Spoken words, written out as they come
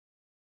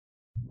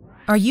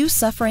Are you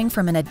suffering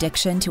from an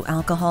addiction to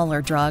alcohol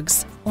or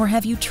drugs? Or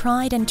have you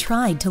tried and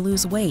tried to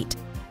lose weight?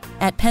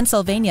 At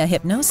Pennsylvania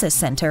Hypnosis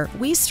Center,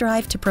 we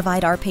strive to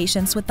provide our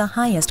patients with the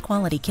highest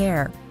quality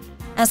care.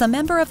 As a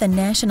member of the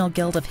National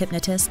Guild of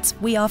Hypnotists,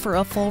 we offer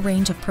a full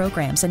range of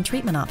programs and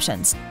treatment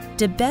options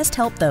to best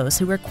help those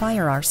who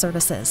require our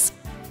services.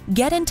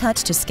 Get in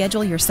touch to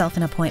schedule yourself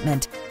an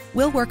appointment.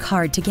 We'll work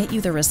hard to get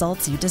you the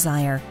results you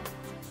desire.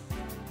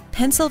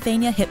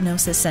 Pennsylvania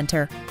Hypnosis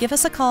Center. Give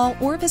us a call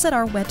or visit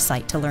our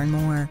website to learn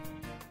more.